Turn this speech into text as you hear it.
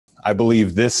I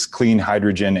believe this clean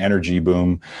hydrogen energy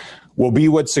boom will be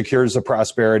what secures the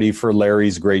prosperity for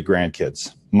Larry's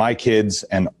great-grandkids, my kids,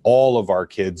 and all of our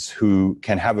kids who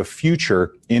can have a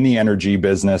future in the energy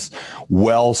business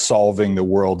while solving the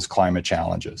world's climate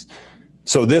challenges.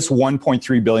 So this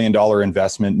 $1.3 billion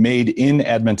investment made in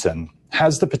Edmonton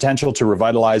has the potential to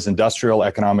revitalize industrial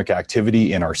economic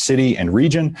activity in our city and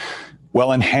region,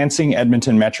 while enhancing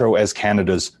Edmonton Metro as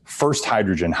Canada's first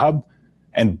hydrogen hub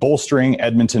and bolstering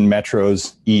Edmonton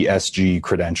Metro's ESG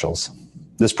credentials.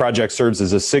 This project serves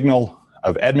as a signal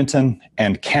of Edmonton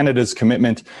and Canada's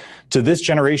commitment to this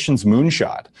generation's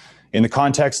moonshot in the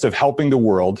context of helping the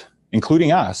world,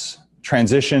 including us,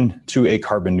 transition to a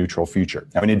carbon neutral future.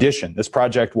 Now, in addition, this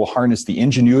project will harness the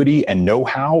ingenuity and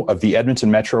know-how of the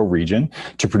Edmonton Metro region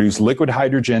to produce liquid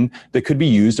hydrogen that could be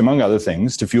used, among other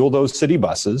things, to fuel those city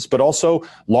buses, but also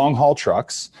long-haul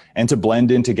trucks and to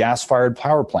blend into gas-fired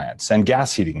power plants and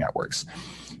gas heating networks.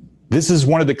 This is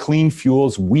one of the clean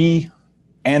fuels we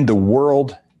and the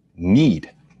world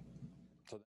need.